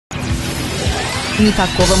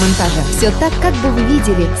Никакого монтажа. Все так, как бы вы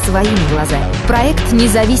видели своими глазами. Проект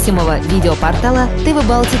независимого видеопортала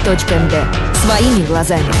tvbalti.md. Своими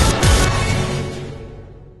глазами.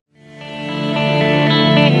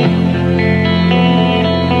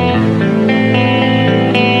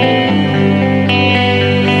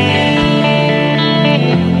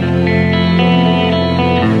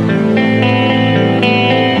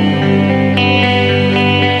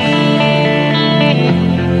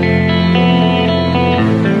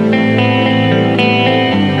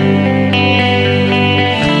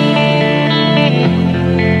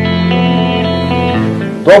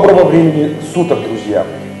 Доброго времени суток, друзья!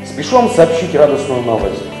 Спешу вам сообщить радостную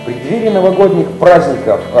новость. В преддверии новогодних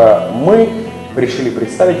праздников мы решили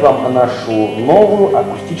представить вам нашу новую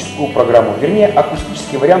акустическую программу, вернее,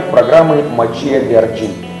 акустический вариант программы Che MD Бельцы.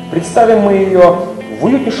 Представим мы ее в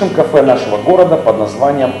уютнейшем кафе нашего города под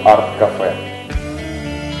названием Арт-кафе.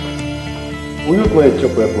 Уютная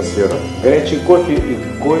теплая атмосфера, горячий кофе и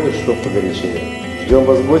кое-что погорячее. Ждем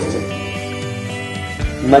вас в гости.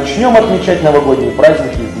 Начнем отмечать новогодние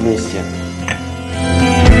праздники вместе.